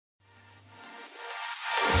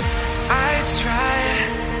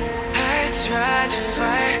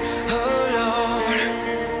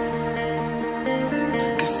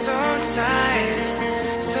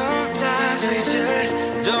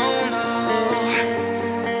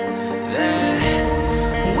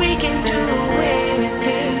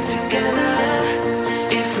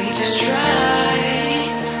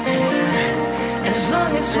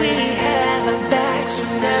as we have our backs,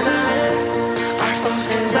 whenever our foes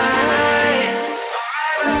come by.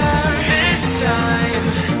 This time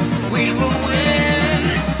we will win.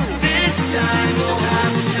 This time we'll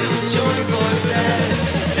have to join forces.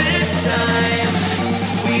 This time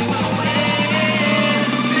we will win.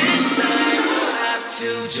 This time we'll have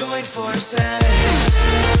to join forces.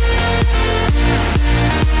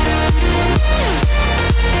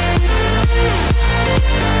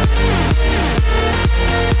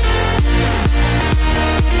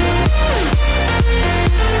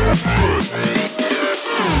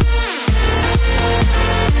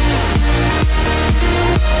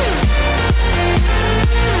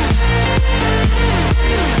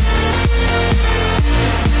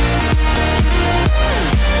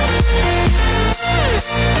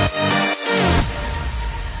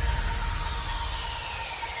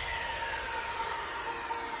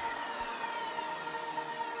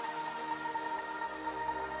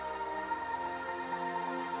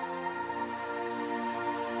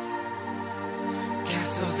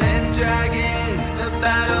 Castles and dragons, the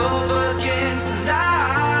battle begins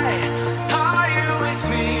tonight. Are you with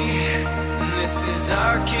me? This is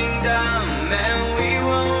our kingdom and we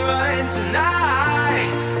won't run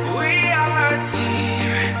tonight. We are a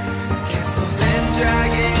team. Castles and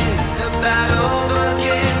dragons, the battle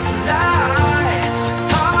begins tonight.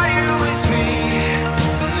 Are you with me?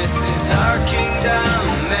 This is our kingdom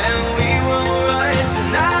and we won't run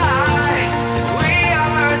tonight. We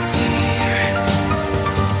are a team.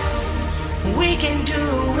 We can do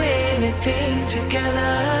anything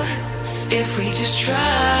together if we just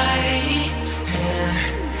try.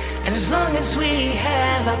 And as long as we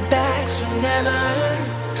have our backs, whenever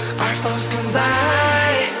our foes come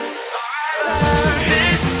by.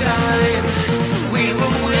 This time we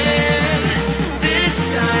will win.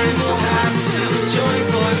 This time we'll have to join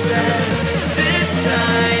forces. This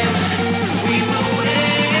time we will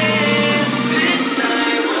win. This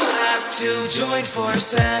time we'll have to join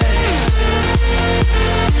forces.